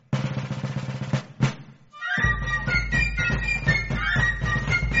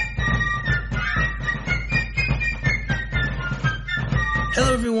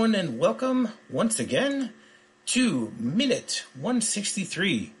Hello, everyone, and welcome once again to Minute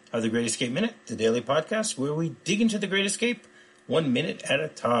 163 of the Great Escape Minute, the daily podcast where we dig into the Great Escape 1 minute at a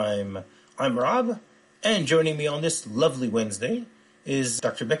time. I'm Rob, and joining me on this lovely Wednesday is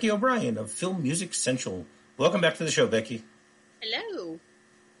Dr. Becky O'Brien of Film Music Central. Welcome back to the show, Becky. Hello.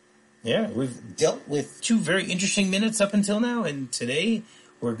 Yeah, we've dealt with two very interesting minutes up until now, and today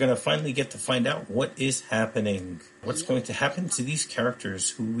we're going to finally get to find out what is happening. What's going to happen to these characters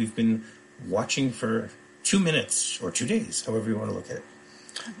who we've been watching for 2 minutes, or 2 days, however you want to look at it.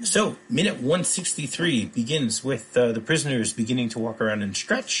 So, minute 163 begins with the prisoners beginning to walk around and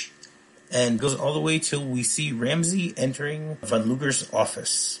stretch, and goes all the way till we see Ramsey entering Von Luger's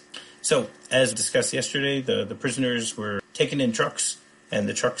office. So, as discussed yesterday, the prisoners were taken in trucks, and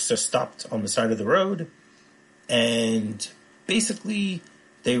the trucks stopped on the side of the road, and basically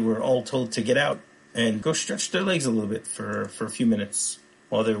they were all told to get out and go stretch their legs a little bit for a few minutes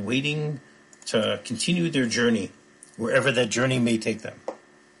while they're waiting to continue their journey, wherever that journey may take them.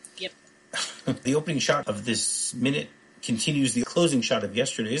 Yep. The opening shot of this minute continues the closing shot of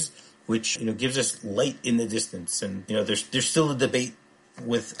yesterday's, which gives us light in the distance, and there's still a debate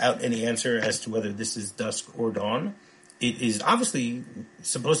without any answer as to whether this is dusk or dawn. It is obviously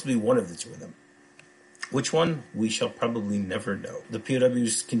supposed to be one of the two of them. Which one, we shall probably never know. The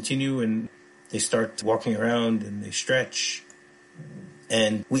POWs continue, and they start walking around, and they stretch.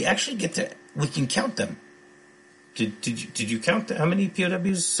 And we actually we can count them. Did you count how many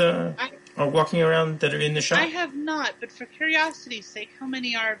POWs are walking around that are in the shot? I have not, but for curiosity's sake, how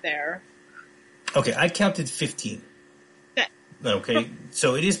many are there? Okay, I counted 15. Okay,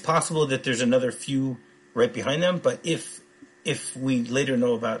 so it is possible that there's another few right behind them, but if we later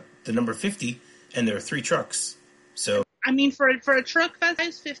know about the number 50, and there are 3 trucks, so... I mean, for a truck that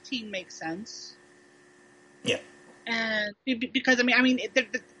size, 15 makes sense. Yeah. And because, I mean,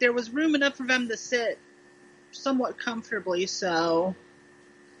 there was room enough for them to sit somewhat comfortably, so...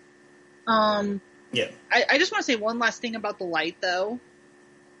 Yeah. I just want to say one last thing about the light, though.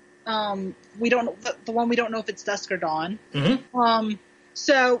 We don't... The one we don't know if it's dusk or dawn. Mm-hmm.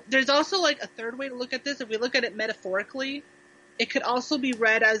 So there's also, like, a third way to look at this. If we look at it metaphorically, it could also be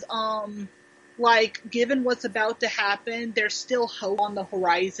read as, like, given what's about to happen, there's still hope on the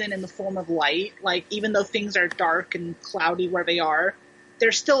horizon in the form of light. Like, even though things are dark and cloudy where they are,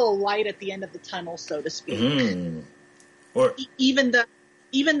 there's still a light at the end of the tunnel, so to speak. Mm. Or even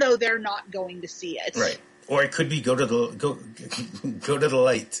though they're not going to see it. Right. Or it could be go to the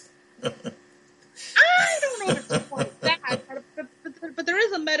light. I don't know if it's quite that, but there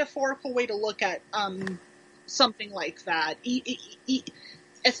is a metaphorical way to look at something like that.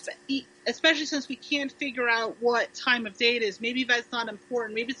 Especially since we can't figure out what time of day it is. Maybe that's not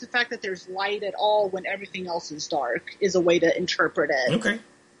important. Maybe it's the fact that there's light at all when everything else is dark is a way to interpret it. Okay.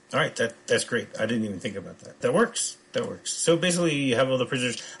 All right. That's great. I didn't even think about that. That works. So basically you have all the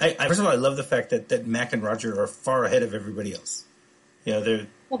prisoners. First of all, I love the fact that Mac and Roger are far ahead of everybody else. Well,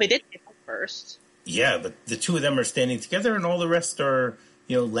 they did get out first. Yeah, but the two of them are standing together and all the rest are,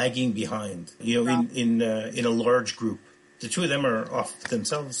 lagging behind, in a large group. The two of them are off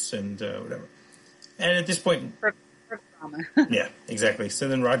themselves and whatever. And at this point... For drama. Yeah, exactly. So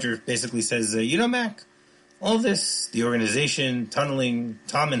then Roger basically says, Mac, all this, the organization, tunneling,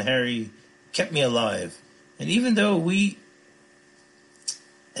 Tom and Harry, kept me alive. And even though we...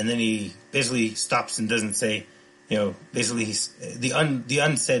 And then he basically stops and doesn't say, basically the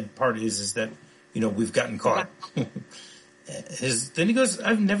unsaid part is that, we've gotten caught. Then he goes,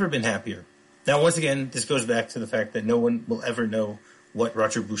 I've never been happier. Now, once again, this goes back to the fact that no one will ever know what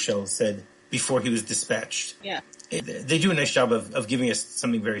Roger Bushell said before he was dispatched. Yeah. They do a nice job of giving us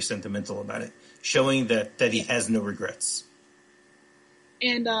something very sentimental about it, showing that he has no regrets.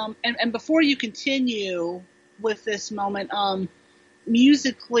 And before you continue with this moment,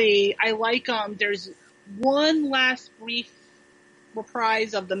 musically, I like, there's one last brief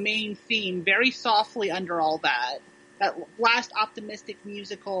reprise of the main theme, very softly under all that last optimistic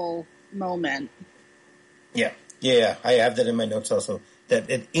musical moment. Yeah, I have that in my notes also. That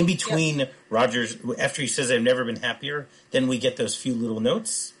in between Rogers, after he says I've never been happier, then we get those few little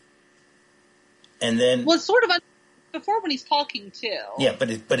notes, and then sort of before when he's talking too. Yeah, but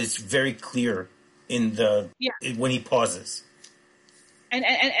it's very clear in when he pauses.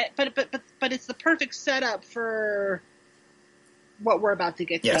 But it's the perfect setup for what we're about to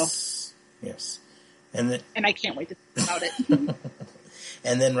get to. Yes. And I can't wait to think about it.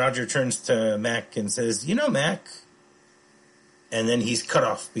 And then Roger turns to Mac and says, Mac. And then he's cut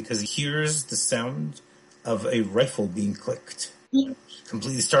off because he hears the sound of a rifle being clicked.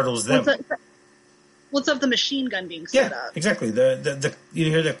 Completely startles them. What's of the machine gun being set up? Exactly. The you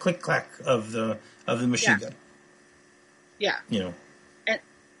hear the click clack of the machine gun. Yeah. You know.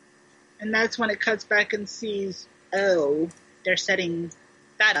 And that's when it cuts back and sees, they're setting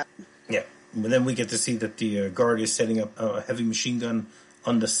that up. Yeah. But then we get to see that the guard is setting up a heavy machine gun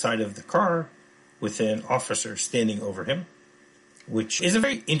on the side of the car with an officer standing over him, which is a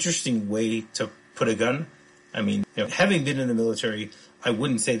very interesting way to put a gun. I mean, having been in the military, I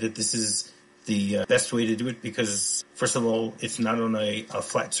wouldn't say that this is the best way to do it because, first of all, it's not on a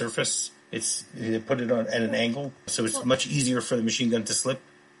flat surface. They put it on at an angle, so it's much easier for the machine gun to slip.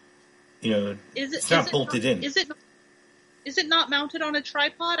 It's not bolted in. Is it not mounted on a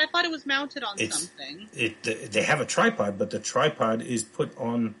tripod? I thought it was mounted on something. They have a tripod, but the tripod is put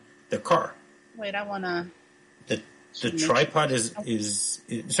on the car. Wait, I want to... The tripod is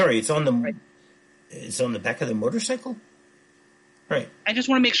sorry, it's on the back of the motorcycle? Right. I just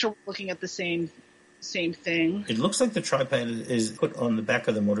want to make sure we're looking at the same thing. It looks like the tripod is put on the back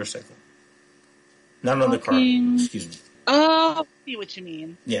of the motorcycle. Not on the car. Excuse me. Oh, I see what you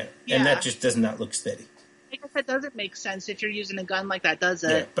mean. Yeah, and that just does not look steady. I guess that doesn't make sense if you're using a gun like that, does it?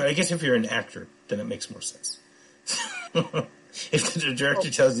 Yeah, but I guess if you're an actor, then it makes more sense. If the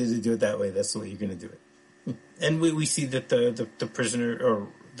director tells you to do it that way, that's the way you're going to do it. And we see that the prisoner, or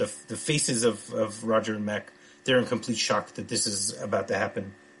the faces of Roger and Mac, they're in complete shock that this is about to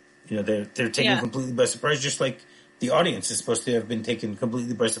happen. They're taken completely by surprise, just like the audience is supposed to have been taken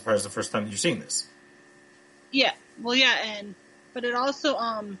completely by surprise the first time that you're seeing this. Yeah, well, yeah, but it also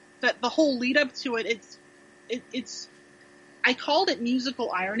that the whole lead up to it, it's I called it musical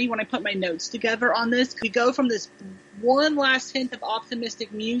irony when I put my notes together on this. We go from this one last hint of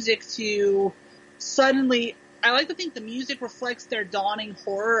optimistic music to suddenly, I like to think the music reflects their dawning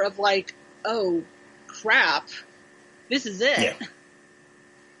horror of like, oh crap, this is it. Yeah.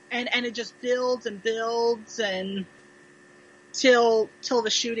 And it just builds and builds and till the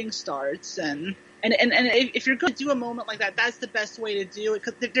shooting starts and if you're going to do a moment like that, that's the best way to do it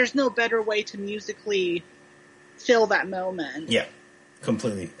because there's no better way to musically fill that moment. Yeah,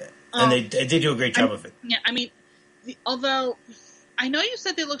 completely. And they do a great job of it. Yeah, I mean, although I know you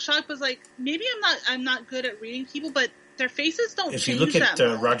said they look shocked, but like maybe I'm not good at reading people, but their faces don't change that much. If you look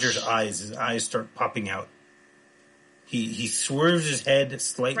at Roger's eyes, his eyes start popping out. He swerves his head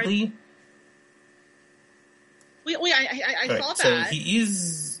slightly. Right. Wait, I saw that. So he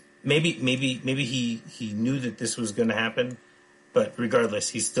is. Maybe he knew that this was going to happen, but regardless,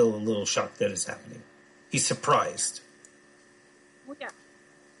 he's still a little shocked that it's happening. He's surprised. Well, yeah.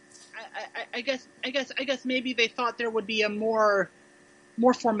 I guess maybe they thought there would be a more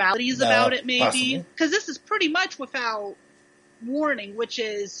formalities about it, maybe because this is pretty much without warning, which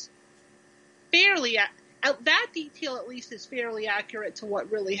is fairly that detail at least is fairly accurate to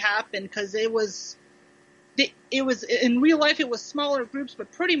what really happened because it was in real life, it was smaller groups,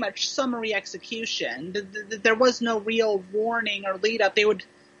 but pretty much summary execution. There was no real warning or lead up.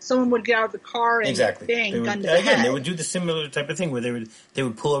 Someone would get out of the car and bang, gun to the head. They would do the similar type of thing where they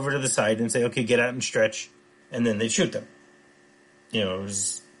would pull over to the side and say, "Okay, get out and stretch," and then they'd shoot them.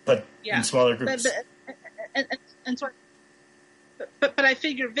 But in smaller groups. But I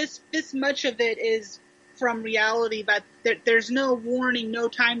figure this much of it is from reality that there's no warning, no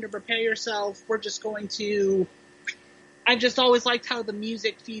time to prepare yourself. We're just going to... I've just always liked how the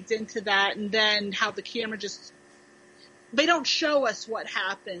music feeds into that and then how the camera just... They don't show us what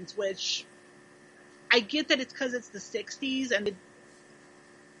happens, which I get that it's because it's the 60s and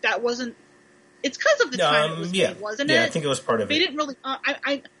that wasn't... It's because of the time it was made, wasn't it? Yeah, I think it was part of it. They didn't really...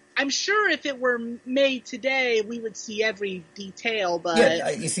 I'm sure if it were made today, we would see every detail, but... Yeah,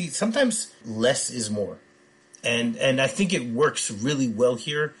 you see, sometimes less is more. And I think it works really well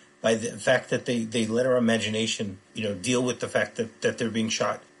here by the fact that they let our imagination, deal with the fact that they're being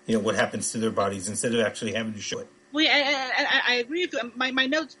shot, what happens to their bodies instead of actually having to show it. Well, yeah, I agree with you. My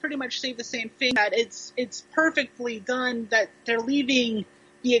notes pretty much say the same thing, that it's perfectly done, that they're leaving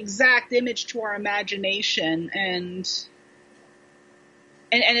the exact image to our imagination, and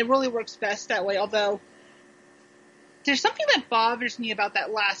it really works best that way, although there's something that bothers me about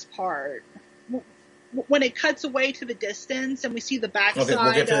that last part. When it cuts away to the distance and we see the backside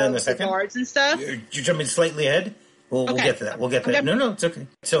we'll get to that in a of the second. guards and stuff. You're jumping slightly ahead? We'll get to that. We'll get to that. No, it's okay.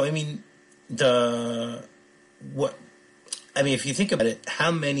 So, I mean, if you think about it,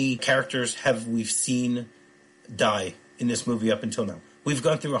 how many characters have we seen die in this movie up until now? We've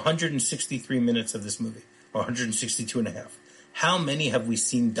gone through 163 minutes of this movie, or 162 and a half. How many have we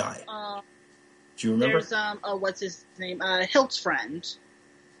seen die? Do you remember? There's, what's his name? Hilt's friend.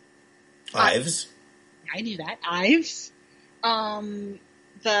 Ives. I knew that. Ives.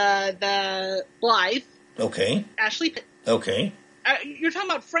 the Blythe. Okay. Ashley Pitt. Okay. You're talking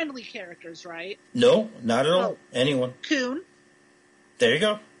about friendly characters, right? No, not at all. Oh. Anyone. Coon. There you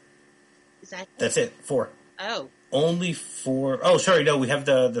go. That's it. 4. Oh. Only 4. Oh, sorry. No, we have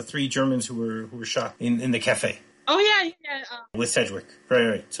the 3 Germans who were shot in the cafe. Oh, yeah. With Sedgwick.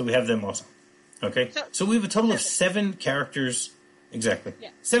 Right. So we have them also. Okay. So we have a total of 7 characters. Exactly. Yeah.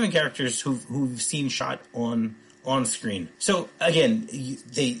 7 characters who've seen shot on screen. So again,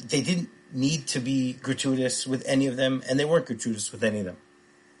 they didn't need to be gratuitous with any of them, and they weren't gratuitous with any of them.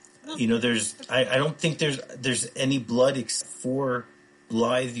 You know, I don't think there's any blood except for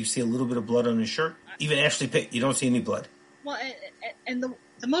Blythe. You see a little bit of blood on his shirt. Even Ashley Pitt, you don't see any blood. Well, and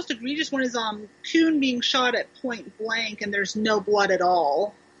the most egregious one is Coon being shot at point blank, and there's no blood at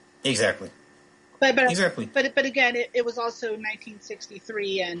all. Exactly. But exactly. But again, it was also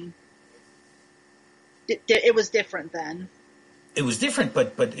 1963, and it was different then. It was different,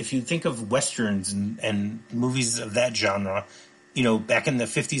 but if you think of westerns and movies of that genre, you know, back in the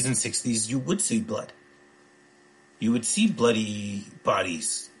 50s and 60s, you would see blood. You would see bloody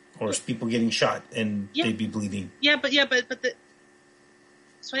bodies or people getting shot, and they'd be bleeding. I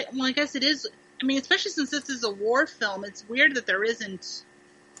guess it is. I mean, especially since this is a war film, it's weird that there isn't.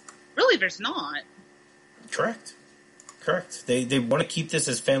 Really, there's not. Correct. They want to keep this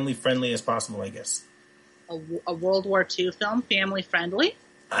as family friendly as possible, I guess. A World War II film, family friendly?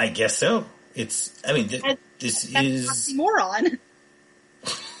 I guess so. This is moron.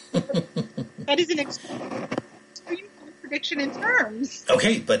 That is an extreme contradiction in terms.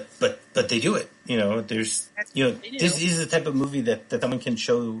 Okay, but they do it. You know, this is the type of movie that someone can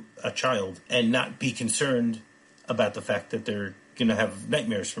show a child and not be concerned about the fact that they're going to have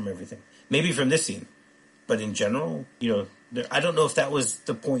nightmares from everything. Maybe from this scene, but in general, you know, I don't know if that was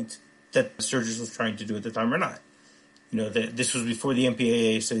the point that Sturges was trying to do at the time or not. You know, this was before the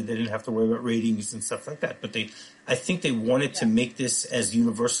MPAA, so they didn't have to worry about ratings and stuff like that. But I think they wanted to make this as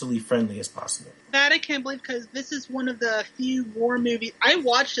universally friendly as possible. That I can't believe, because this is one of the few war movies. I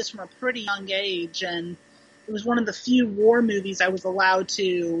watched this from a pretty young age, and it was one of the few war movies I was allowed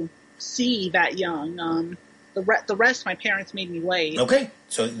to see that young. The rest, my parents made me wait. Okay,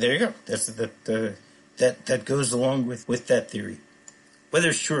 so there you go. That goes along with that theory. Whether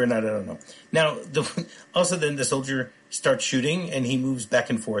it's true or not, I don't know. Now, also then the soldier starts shooting, and he moves back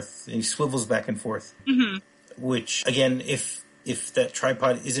and forth, and he swivels back and forth. Mm-hmm. Which, again, if that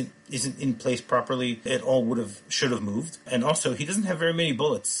tripod isn't in place properly, it all should have moved. And also, he doesn't have very many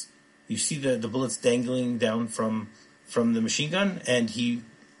bullets. You see the bullets dangling down from the machine gun, and he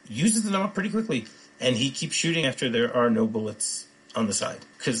uses them up pretty quickly. And he keeps shooting after there are no bullets on the side,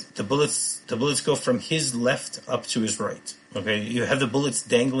 because the bullets go from his left up to his right. Okay, you have the bullets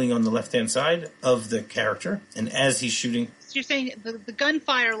dangling on the left-hand side of the character, and as he's shooting... So you're saying the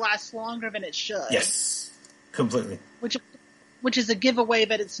gunfire lasts longer than it should? Yes, completely. Which is a giveaway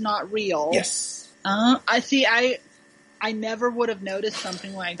that it's not real. Yes. I see. I never would have noticed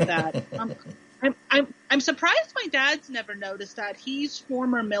something like that. I'm surprised my dad's never noticed that. He's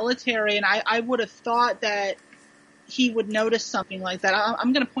former military, and I would have thought that he would notice something like that.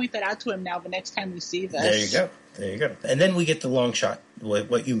 I'm going to point that out to him now the next time we see this. There you go. And then we get the long shot,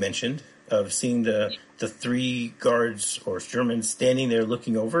 what you mentioned, of seeing the 3 guards or Germans standing there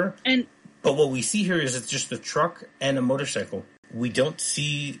looking over. But what we see here is it's just a truck and a motorcycle. We don't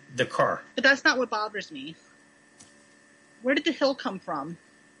see the car. But that's not what bothers me. Where did the hill come from?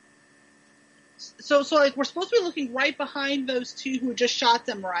 So like, we're supposed to be looking right behind those 2 who just shot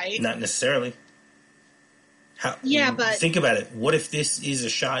them, right? Not necessarily. But... Think about it. What if this is a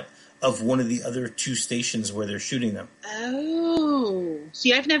shot of one of the other 2 stations where they're shooting them? Oh.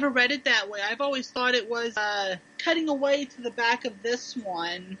 See, I've never read it that way. I've always thought it was cutting away to the back of this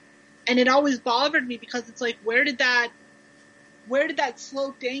one. And it always bothered me, because it's like, where did that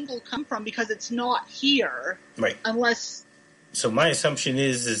sloped angle come from? Because it's not here. Right. Unless... So my assumption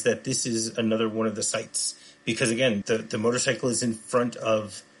is that this is another one of the sites. Because, again, the motorcycle is in front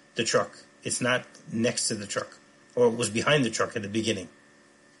of the truck. It's not next to the truck. Or it was behind the truck at the beginning.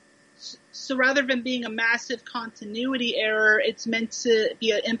 So rather than being a massive continuity error, it's meant to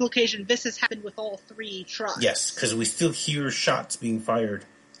be an implication this has happened with all 3 trucks. Yes, because we still hear shots being fired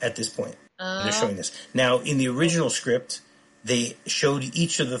at this point. They're showing this. Now, in the original script, they showed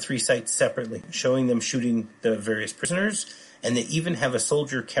each of the 3 sites separately, showing them shooting the various prisoners, and they even have a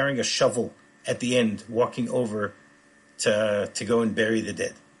soldier carrying a shovel at the end, walking over to go and bury the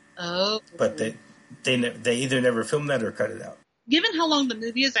dead. Oh. But they either never filmed that or cut it out. Given how long the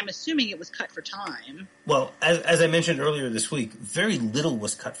movie is, I'm assuming it was cut for time. Well, as I mentioned earlier this week, very little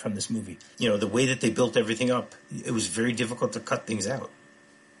was cut from this movie. You know, the way that they built everything up, it was very difficult to cut things out.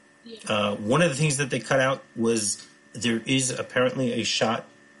 Yeah. One of the things that they cut out was there is apparently a shot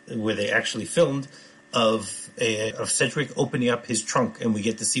where they actually filmed of Cedric opening up his trunk, and we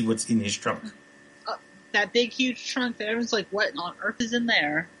get to see what's in his trunk. That big, huge trunk that everyone's like, what on earth is in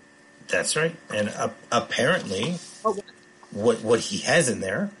there? That's right. And apparently, Oh, what he has in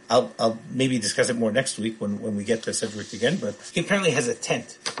there, I'll maybe discuss it more next week when we get to Cedric again, but he apparently has a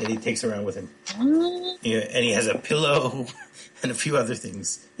tent that he takes around with him. Yeah, and he has a pillow and a few other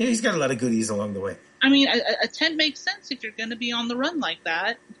things. Yeah, he's got a lot of goodies along the way. I mean, a tent makes sense if you're going to be on the run like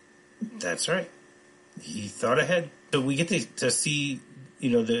that. That's right. He thought ahead. So we get to see,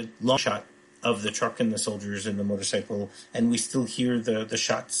 the long shot of the truck and the soldiers and the motorcycle, and we still hear the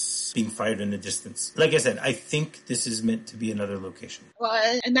shots being fired in the distance. Like I said, I think this is meant to be another location.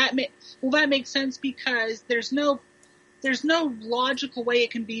 Well, and that makes sense because there's no logical way it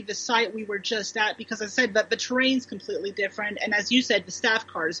can be the site we were just at, because I said that the terrain's completely different, and as you said, the staff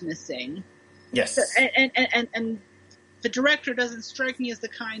car is missing. Yes. And the director doesn't strike me as the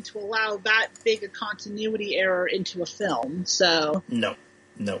kind to allow that big a continuity error into a film. So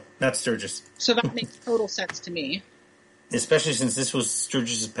No, not Sturgis. So that makes total sense to me. Especially since this was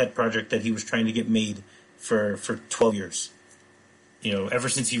Sturgis' pet project that he was trying to get made for 12 years. Ever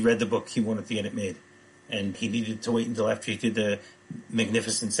since he read the book, he wanted to get it made. And he needed to wait until after he did the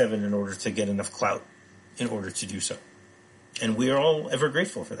Magnificent Seven in order to get enough clout in order to do so. And we are all ever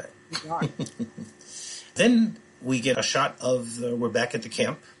grateful for that. Then we get a shot of, we're back at the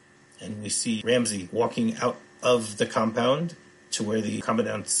camp, and we see Ramsey walking out of the compound to where the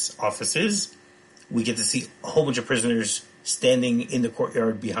commandant's office is. We get to see a whole bunch of prisoners standing in the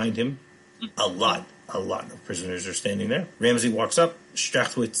courtyard behind him. A lot of prisoners are standing there. Ramsey walks up,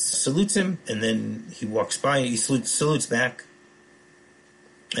 Strachwitz salutes him, and then he walks by, he salutes back.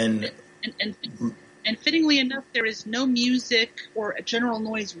 And fittingly enough, there is no music or a general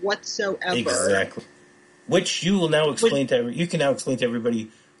noise whatsoever. Exactly. Which you will now explain you can now explain to everybody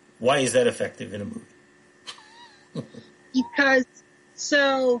why is that effective in a movie. Because,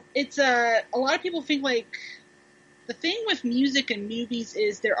 so, it's a lot of people think, like, the thing with music in movies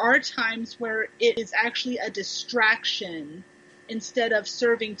is there are times where it is actually a distraction instead of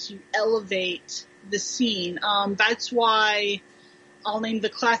serving to elevate the scene. That's why, I'll name the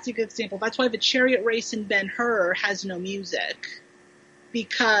classic example, that's why the chariot race in Ben-Hur has no music.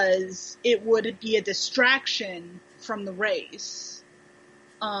 Because it would be a distraction from the race.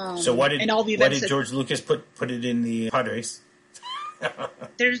 So why did George Lucas put it in the pod race?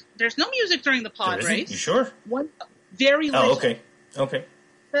 There's no music during the pod race. You sure? Very little. Oh, okay.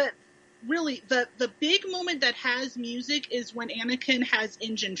 But really, the big moment that has music is when Anakin has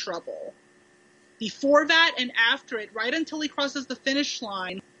engine trouble. Before that and after it, right until he crosses the finish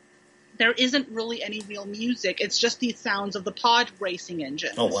line, there isn't really any real music. It's just the sounds of the pod racing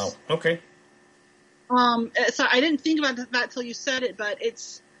engines. Oh, wow. Okay. So I didn't think about that till you said it, but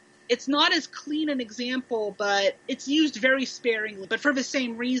it's not as clean an example, but it's used very sparingly. But for the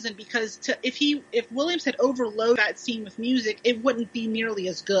same reason, because if Williams had overloaded that scene with music, it wouldn't be nearly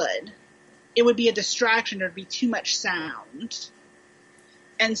as good. It would be a distraction. There'd be too much sound.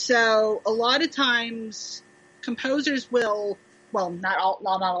 And so a lot of times composers will, well, not a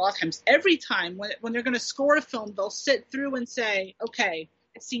lot of times, every time when they're going to score a film, they'll sit through and say, okay,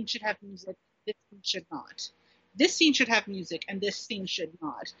 this scene should have music, this scene should not. This scene should have music, and this scene should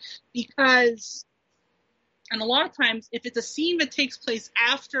not. Because, and a lot of times, if it's a scene that takes place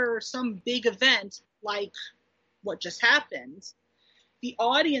after some big event, like what just happened, the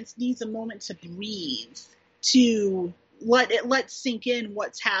audience needs a moment to breathe, to let sink in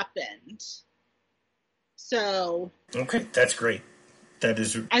what's happened. So. Okay, that's great. That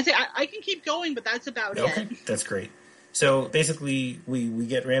is. I can keep going, but that's about it. Okay, that's great. So basically, we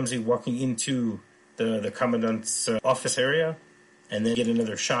get Ramsey walking into the commandant's office area, and then get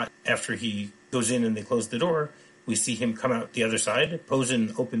another shot after he goes in and they close the door. We see him come out the other side.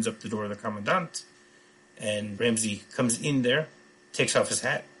 Posen opens up the door of the commandant, and Ramsey comes in there, takes off his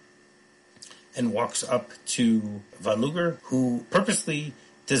hat, and walks up to Von Luger, who purposely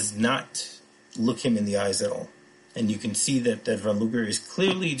does not look him in the eyes at all. And you can see that Von Luger is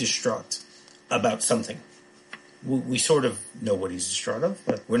clearly distraught about something. We sort of know what he's distraught of,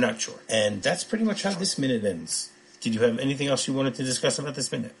 but we're not sure. And that's pretty much how this minute ends. Did you have anything else you wanted to discuss about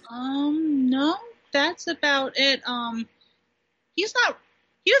this minute? No, that's about it. He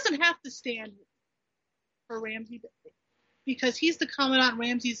doesn't have to stand for Ramsey because he's the commandant,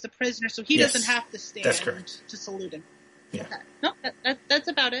 Ramsey's the prisoner, so he doesn't have to stand to salute him. Yeah. Okay. No, that's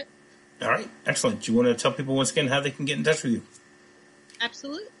about it. All right, excellent. Do you want to tell people once again how they can get in touch with you?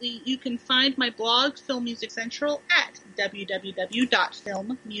 Absolutely. You can find my blog, Film Music Central, at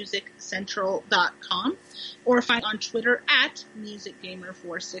www.filmmusiccentral.com, or find on Twitter at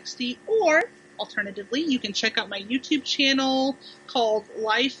MusicGamer460, or alternatively, you can check out my YouTube channel called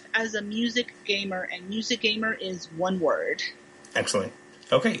Life as a Music Gamer, and Music Gamer is one word. Excellent.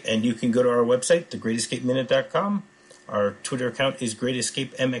 Okay, and you can go to our website, thegreatescapeminute.com. Our Twitter account is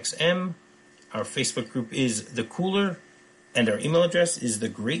GreatEscapeMXM. Our Facebook group is The Cooler. And our email address is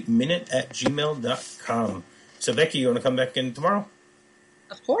thegreatminute@gmail.com. So, Becky, you want to come back in tomorrow?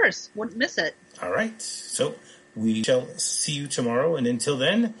 Of course. Wouldn't miss it. All right. So, we shall see you tomorrow. And until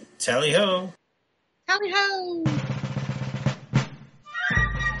then, tally-ho. Tally-ho.